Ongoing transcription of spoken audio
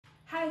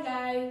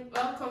Hi,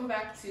 welcome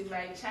back to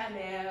my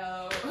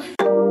channel.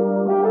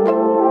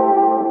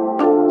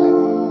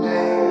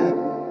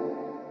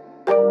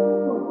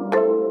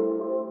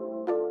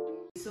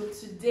 So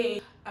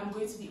today I'm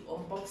going to be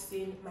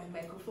unboxing my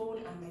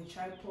microphone and my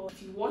tripod.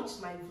 If you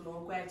watched my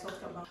vlog where I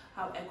talked about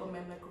how I got my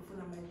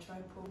microphone and my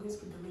tripod, I'm going to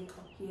put the link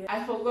up here.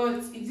 I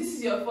forgot, if this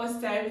is your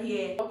first time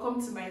here,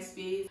 welcome to my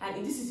space, and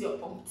if this is your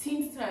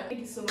umpteenth time, thank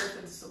you so much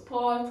for the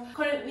support.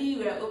 Currently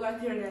we are over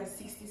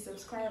 360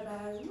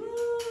 subscribers.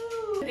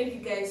 Woo! Thank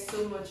you guys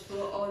so much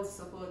for all the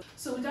support.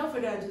 So without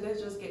further ado, let's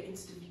just get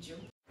into the video.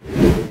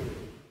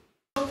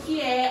 So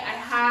here I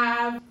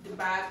have the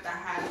bag that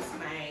has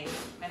my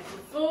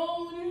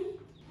microphone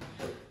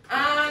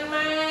and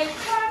my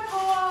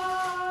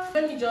tripod.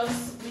 Let me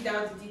just read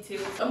out the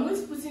details. I'm going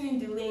to put in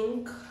the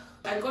link.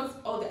 I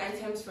got all the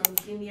items from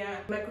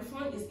Jumia.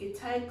 Microphone is a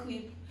tie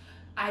clip,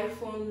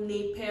 iPhone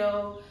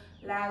lapel,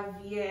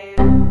 lavalier,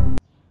 I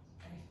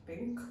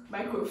think,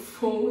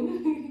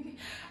 microphone.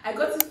 I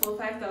got it for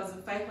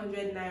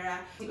 5,500 naira.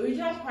 The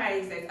original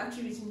price that is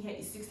actually written here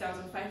is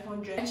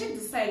 6,500. I checked the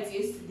site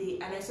yesterday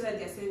and I saw that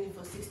they're selling it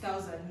for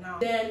 6,000 now.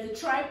 Then the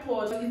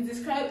tripod is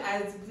described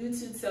as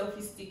Bluetooth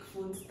selfie stick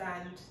phone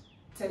stand,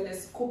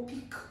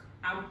 telescopic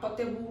and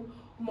portable,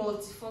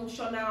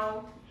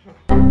 multifunctional.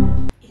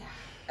 Yeah,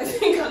 I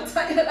think I'm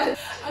tired.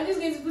 I'm just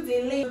going to put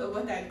a link of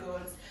what I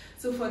got.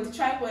 So for the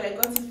tripod, I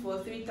got it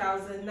for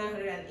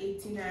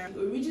 3,980 naira.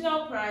 The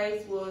original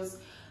price was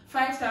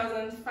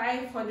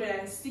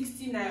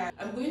 5,560 naira.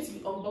 I'm going to be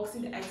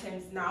unboxing the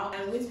items now.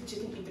 I'm going to be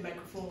checking if the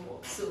microphone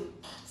works. So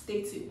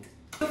stay tuned.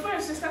 So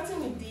first, we're starting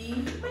with the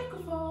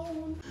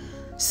microphone.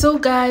 So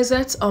guys,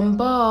 let's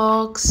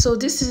unbox. So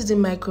this is the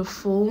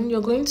microphone.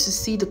 You're going to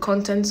see the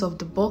contents of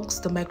the box,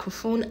 the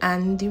microphone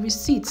and the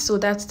receipt. So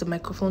that's the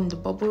microphone, the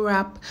bubble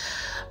wrap,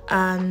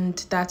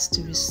 and that's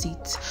the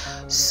receipt.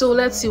 So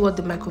let's see what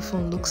the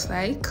microphone looks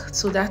like.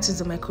 So that is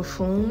the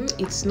microphone.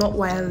 It's not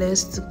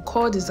wireless. The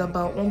cord is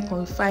about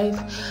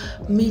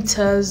 1.5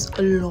 meters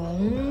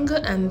long,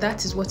 and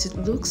that is what it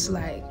looks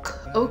like.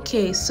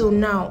 Okay, so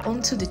now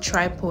onto the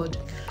tripod.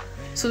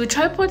 So the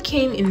tripod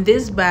came in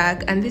this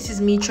bag, and this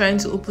is me trying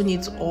to open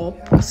it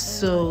up.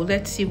 So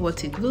let's see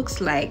what it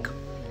looks like.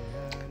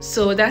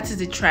 So that is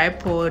the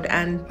tripod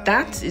and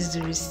that is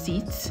the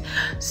receipt.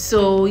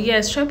 So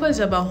yes, tripod is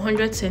about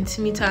 100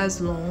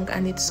 centimeters long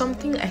and it's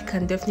something I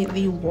can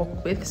definitely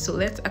work with. So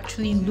let's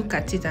actually look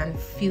at it and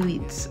feel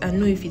it and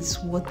know if it's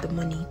worth the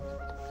money.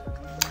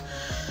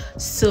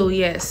 So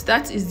yes,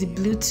 that is the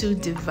Bluetooth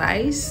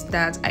device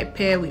that I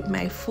pair with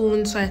my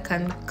phone, so I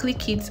can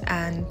click it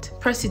and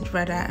press it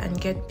rather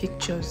and get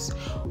pictures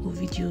or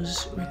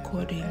videos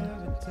recording.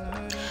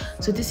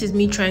 So this is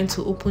me trying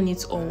to open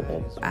it all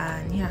up,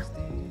 and yeah,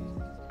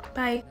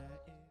 bye.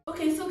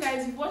 Okay, so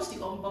guys, you've watched the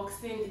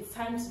unboxing. It's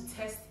time to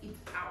test it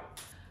out.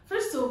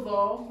 First of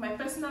all, my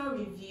personal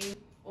review,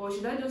 or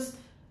should I just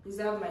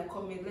reserve my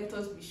comment? Let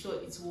us be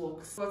sure it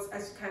works. But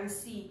as you can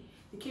see,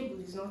 the cable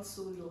is not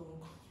so long.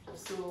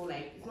 So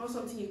like, it's not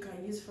something you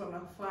can use from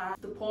afar.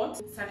 The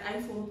port, it's an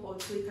iPhone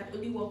port, so it can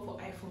only work for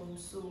iPhone,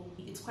 so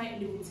it's quite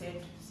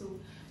limited. So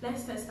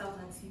let's test out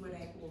and see whether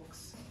it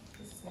works.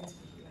 This is going to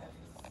be like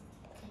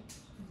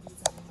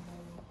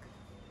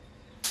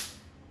this.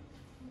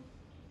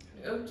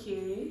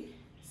 Okay,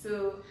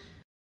 so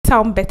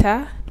sound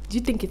better? Do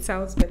you think it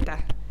sounds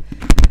better?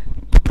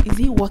 Is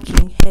it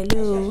working?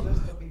 Hello.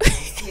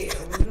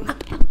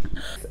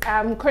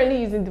 I'm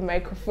currently using the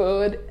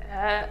microphone.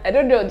 I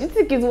don't know, do you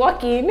think it's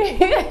working?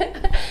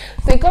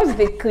 So it comes with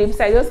the clips.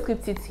 I just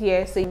clipped it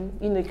here, so you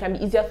know it can be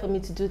easier for me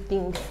to do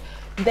things.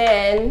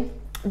 Then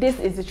this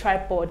is the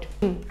tripod.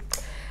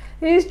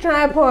 This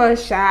tripod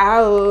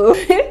shall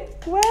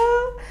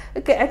well,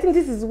 okay, I think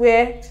this is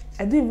where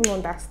I don't even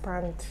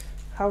understand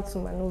how to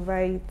maneuver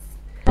it.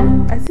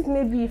 I think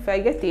maybe if I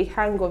get a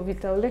hang of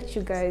it, I'll let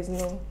you guys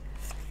know.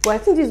 But I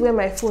think this is where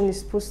my phone is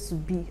supposed to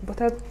be.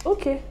 But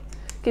okay,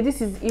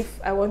 this is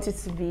if I want it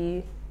to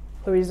be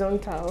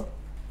horizontal.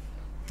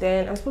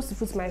 Then I'm supposed to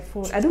put my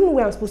phone. I don't know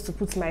where I'm supposed to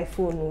put my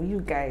phone. Oh, you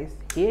guys,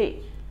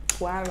 hey,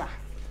 voila.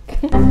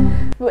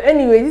 But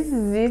anyway, this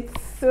is it.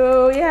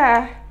 So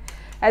yeah,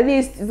 at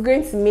least it's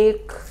going to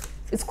make.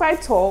 It's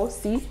quite tall.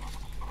 See,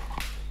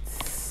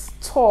 it's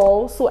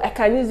tall, so I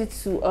can use it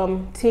to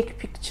take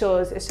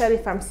pictures, especially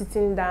if I'm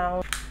sitting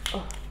down.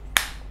 Oh.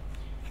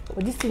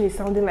 But this thing is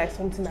sounding like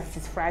something that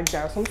is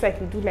fragile. Something like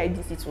you do like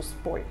this, it will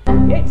spoil.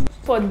 Okay.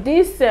 For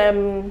this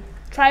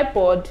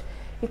tripod,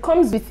 it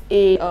comes with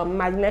a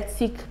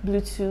magnetic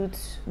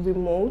Bluetooth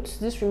remote.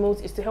 This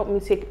remote is to help me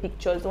take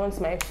pictures once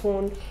my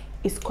phone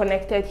is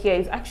connected here.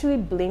 It's actually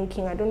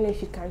blinking. I don't know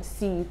if you can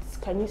see it.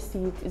 Can you see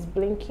it? It's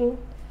blinking.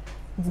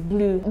 It's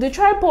blue. The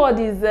tripod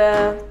is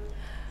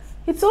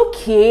it's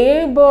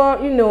okay,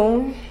 but you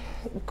know,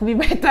 it could be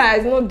better.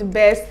 It's not the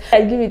best.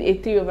 I give it a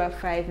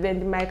 3/5. Then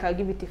the mic, I'll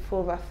give it a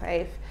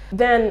 4/5.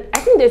 Then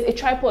I think there's a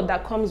tripod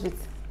that comes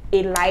with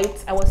a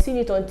light. I was seeing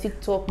it on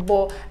TikTok,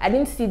 but I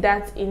didn't see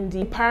that in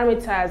the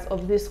parameters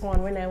of this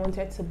one when I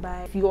wanted to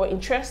buy. If you're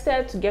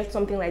interested to get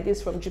something like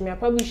this from Jumia,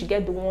 probably you should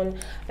get the one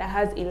that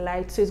has a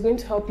light, so it's going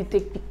to help you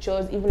take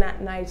pictures even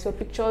at night, so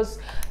pictures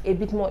a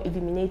bit more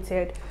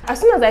illuminated.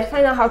 As soon as I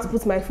find out how to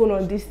put my phone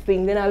on this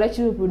thing, then I'll let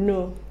you people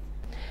know.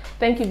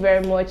 Thank you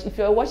very much. If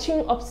you're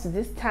watching up to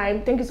this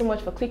time, thank you so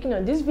much for clicking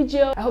on this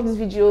video. I hope this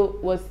video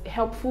was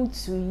helpful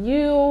to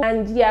you.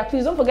 And yeah,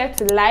 please don't forget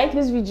to like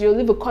this video,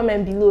 leave a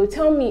comment below.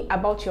 Tell me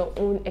about your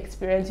own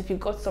experience if you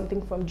got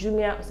something from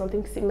Jumia or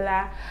something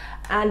similar.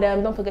 And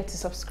don't forget to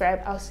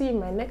subscribe. I'll see you in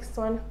my next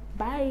one.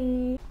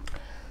 Bye.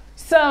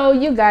 So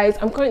you guys,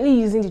 I'm currently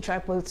using the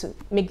tripod to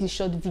make this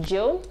short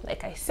video.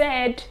 Like I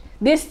said,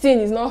 this thing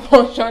is not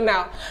functional.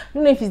 I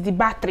don't know if it's the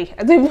battery.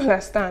 I don't even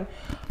understand.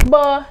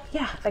 But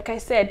yeah, like I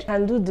said,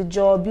 can do the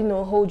job, you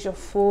know, hold your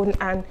phone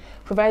and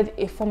provide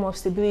a form of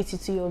stability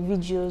to your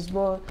videos.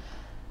 But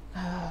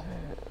I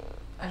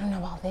don't know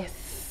about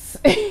this.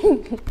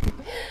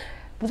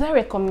 Would I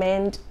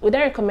recommend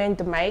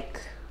the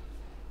mic?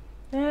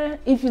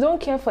 If you don't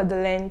care for the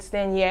lens,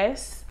 then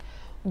yes.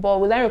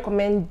 But would I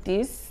recommend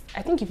this?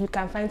 I think if you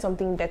can find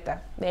something better,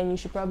 then you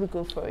should probably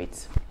go for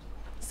it.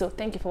 So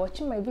thank you for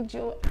watching my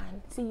video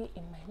and see you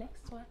in my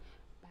next one.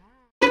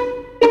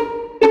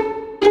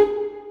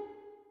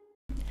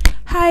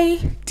 Hi,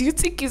 do you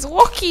think it's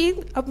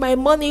working? Have my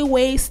money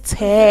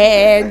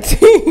wasted?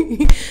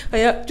 Oh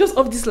yeah, just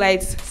off this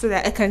light so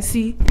that I can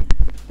see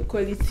the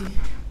quality.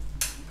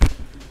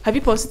 Have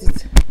you paused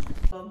it?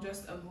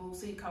 Just a vlog,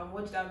 so you can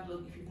watch that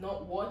vlog if you've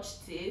not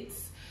watched it.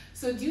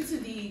 So due to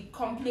the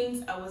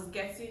complaints I was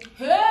getting,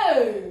 hey!